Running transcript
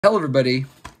Hello everybody,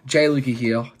 Jay Luca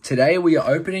here. Today we are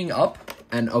opening up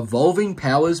an Evolving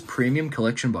Powers Premium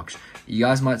Collection box. You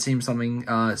guys might see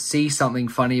something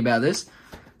funny about this.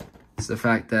 It's the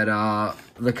fact that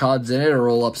the cards in it are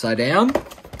all upside down.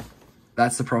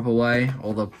 That's the proper way,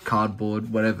 or the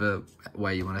cardboard, whatever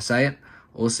way you want to say it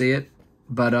or see it.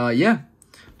 But yeah,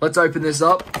 let's open this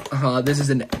up. This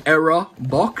is an error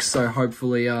box, so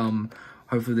hopefully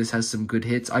this has some good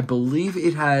hits. I believe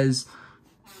it has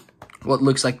what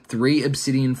looks like 3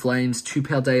 Obsidian Flames, 2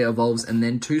 Paldea Evolves, and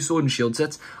then 2 Sword and Shield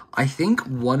sets. I think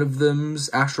one of them's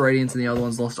Astral Radiance and the other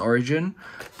one's Lost Origin.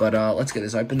 But let's get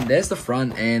this open. There's the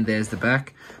front and there's the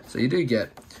back. So you do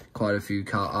get quite a few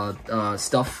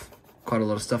stuff, quite a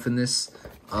lot of stuff in this.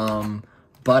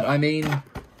 But I mean,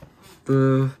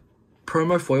 the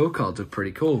promo foil cards look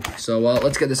pretty cool. So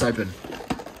let's get this open.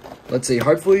 Let's see.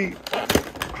 Hopefully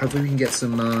we can get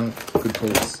some good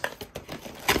pulls.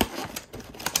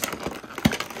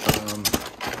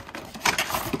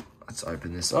 Let's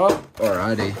open this up.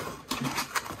 Alrighty.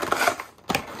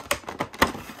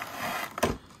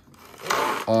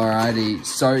 Alrighty.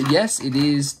 So, yes, it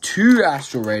is 2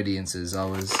 Astral Radiances. I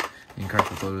was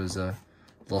incorrect. I thought it was a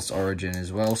Lost Origin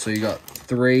as well. So, you got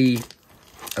 3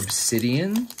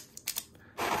 Obsidian.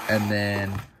 And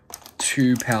then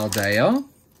 2 Paldea.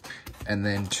 And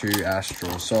then 2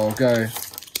 Astral. So, I'll go...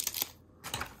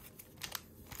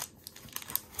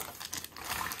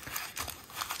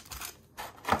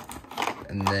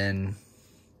 And then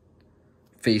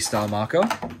V-Star marker.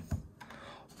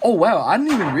 Oh, wow. I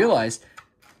didn't even realize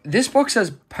this box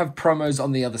have promos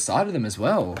on the other side of them as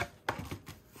well.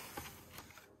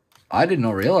 I did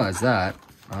not realize that.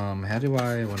 How do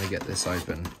I want to get this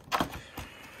open?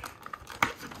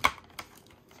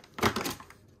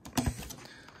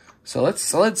 So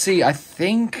let's see. I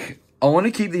think I want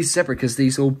to keep these separate because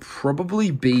these will probably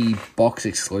be box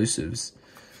exclusives.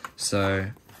 So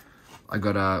we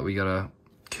got a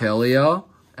Kirlia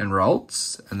and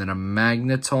Ralts, and then a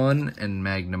Magneton and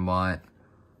Magnemite.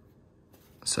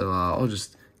 So I'll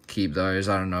just keep those.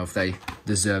 I don't know if they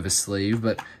deserve a sleeve,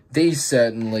 but these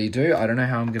certainly do. I don't know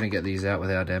how I'm going to get these out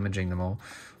without damaging them all.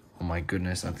 Oh my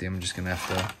goodness, I think I'm just going to have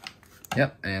to...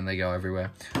 Yep, and they go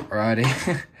everywhere.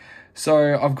 Alrighty.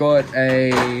 So I've got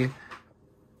a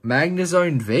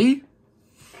Magnezone V.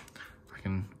 I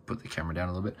can put the camera down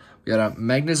a little bit. We got a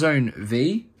Magnezone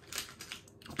V.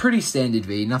 Pretty standard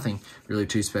V, nothing really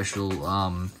too special.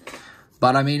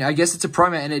 But I mean, I guess it's a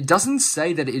promo, and it doesn't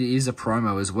say that it is a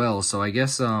promo as well. So I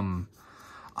guess I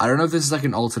don't know if this is like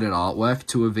an alternate artwork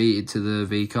to the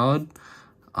V card.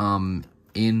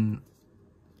 In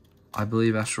I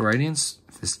believe Astral Radiance.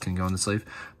 If this can go on the sleeve,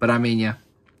 but I mean, yeah.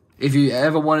 If you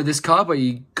ever wanted this card but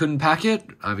you couldn't pack it,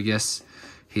 I guess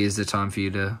here's the time for you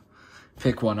to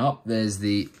pick one up. There's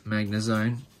the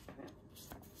Magnezone.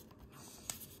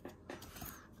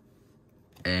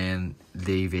 And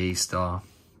the V-Star.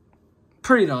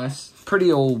 Pretty nice.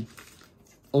 Pretty all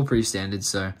pretty standard,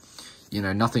 so, you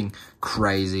know, nothing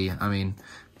crazy. I mean,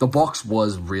 the box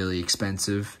was really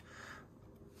expensive.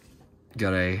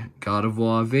 Got a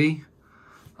Gardevoir V.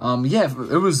 Yeah,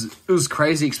 it was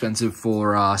crazy expensive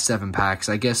for 7 packs.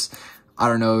 I guess, I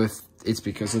don't know if it's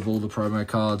because of all the promo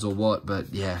cards or what,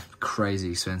 but yeah,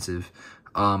 crazy expensive.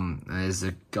 There's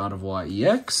the Gardevoir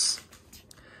EX.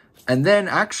 And then,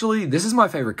 actually, this is my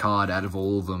favorite card out of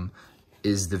all of them,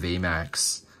 is the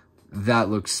VMAX. That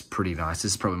looks pretty nice.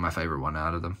 This is probably my favorite one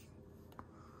out of them.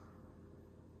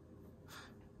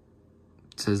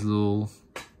 It says little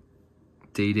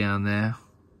D down there.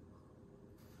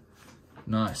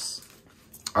 Nice.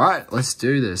 Alright, let's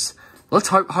do this. Let's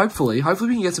hopefully we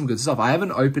can get some good stuff. I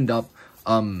haven't opened up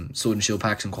Sword and Shield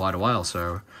packs in quite a while,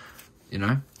 so, you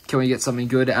know. Can we get something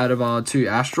good out of our 2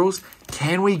 Astrals?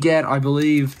 Can we get, I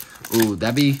believe... Ooh,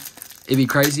 it'd be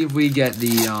crazy if we get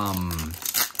the,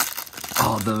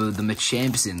 the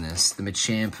Machamps in this. The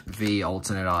Machamp V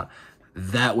alternate art.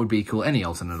 That would be cool. Any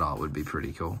alternate art would be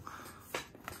pretty cool.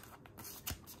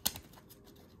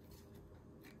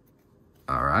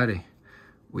 Alrighty.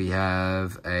 We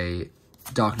have a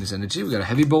Darkness Energy. We got a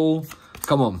Heavy Ball.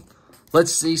 Come on.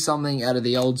 Let's see something out of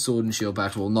the old Sword and Shield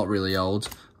pack. Well, not really old.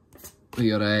 We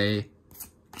got a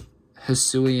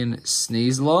Hisuian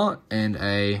Sneasler and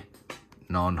a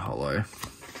non-holo.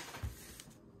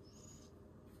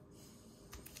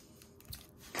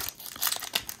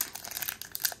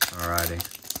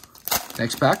 Alrighty.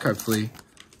 Next pack, hopefully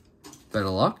better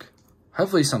luck.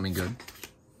 Hopefully something good.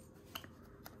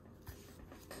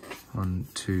 1,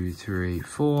 2, 3,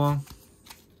 4.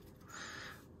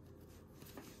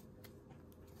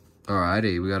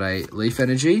 Alrighty, we got a Leaf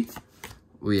Energy.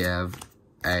 We have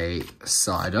a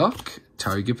Psyduck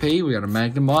Togepi. We got a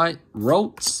Magnemite.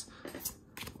 Ralts.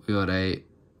 We got a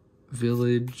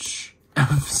Village.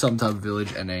 Some type of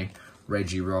Village. And a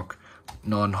Regirock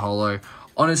non-holo.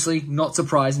 Honestly, not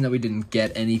surprising that we didn't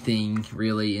get anything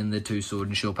really in the 2 Sword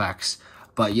and Shield packs.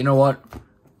 But you know what?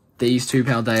 These 2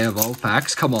 Paldea Evolve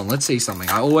packs. Come on, let's see something.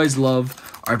 I always love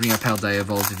opening up Paldea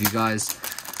Evolve. If you guys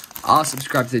are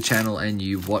subscribed to the channel and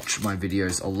you watch my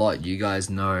videos a lot, you guys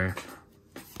know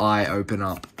I open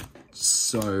up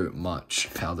so much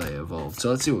Paldea Evolve. So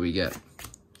let's see what we get.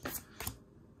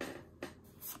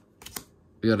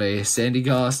 We got a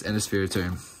Sandygast and a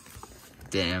Spiritomb.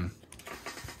 Damn.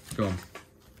 Go on.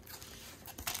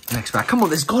 Next pack. Come on,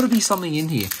 there's got to be something in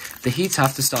here. The hits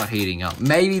have to start heating up.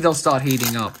 Maybe they'll start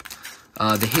heating up.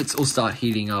 The hits will start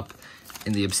heating up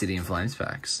in the Obsidian Flames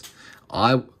packs.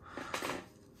 I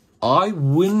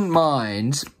wouldn't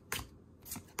mind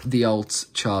the alt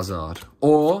Charizard.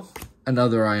 Or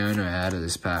another Iono out of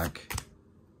this pack.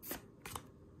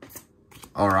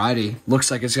 Alrighty.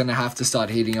 Looks like it's going to have to start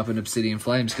heating up in Obsidian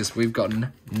Flames because we've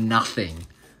gotten nothing.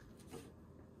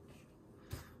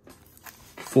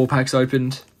 4 packs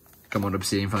opened. Come on,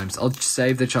 Obsidian Flames. I'll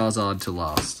save the Charizard to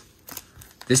last.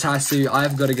 This has to...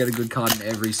 I've got to get a good card in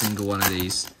every single one of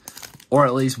these. Or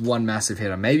at least one massive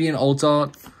hitter. Maybe an alt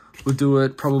art would do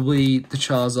it. Probably the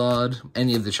Charizard.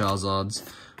 Any of the Charizards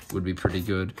would be pretty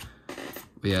good.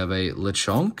 We have a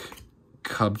Lechonk,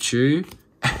 Cubchoo,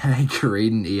 and a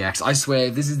Greedent EX. I swear,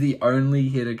 if this is the only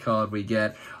hitter card we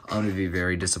get, I'm going to be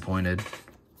very disappointed.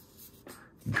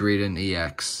 Greedent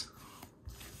EX.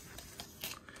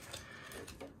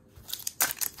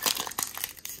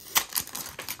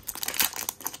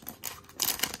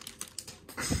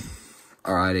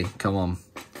 Alrighty, come on.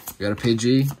 We got a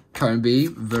Pidgey, Combee,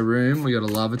 Varoom, we got a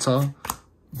Larvitar,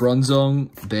 Bronzong,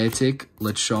 Beartic,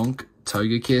 Lechonk,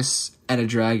 Togekiss, and a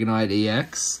Dragonite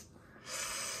EX.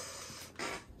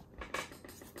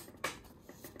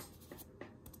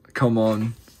 Come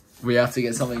on. We have to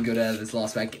get something good out of this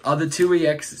last pack. Other 2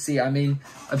 EX, see, I mean,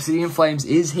 Obsidian Flames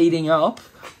is heating up,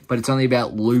 but it's only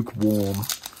about lukewarm.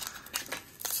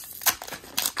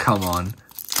 Come on.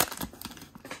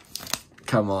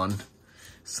 Come on.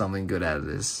 Something good out of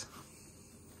this.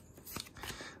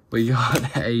 We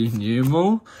got a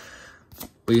Numel.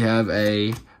 We have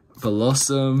a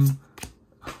Blossom.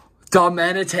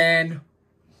 Darmanitan.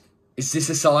 Is this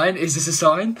a sign? Is this a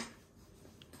sign?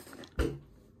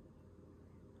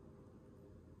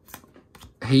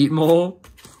 Heatmore.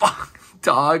 Fuck.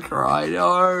 Darkrai.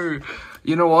 No.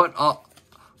 You know what?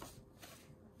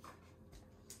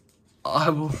 I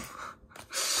will...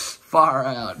 Far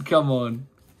out. Come on.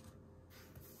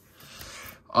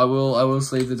 I will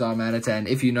sleeve the Darmanitan.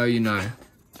 If you know, you know.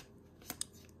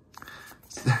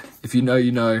 If you know,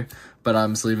 you know. But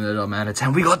I'm sleeving the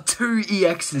Darmanitan. We got 2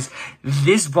 EXs.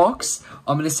 This box,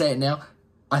 I'm going to say it now.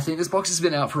 I think this box has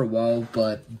been out for a while,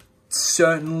 but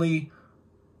certainly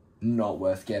not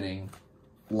worth getting,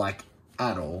 like,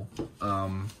 at all.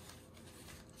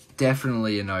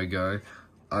 Definitely a no-go.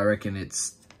 I reckon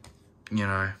it's, you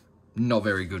know, not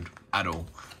very good at all.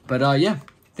 But, yeah.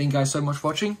 Thank you guys so much for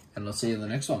watching, and I'll see you in the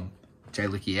next one. Jay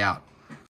Licky out.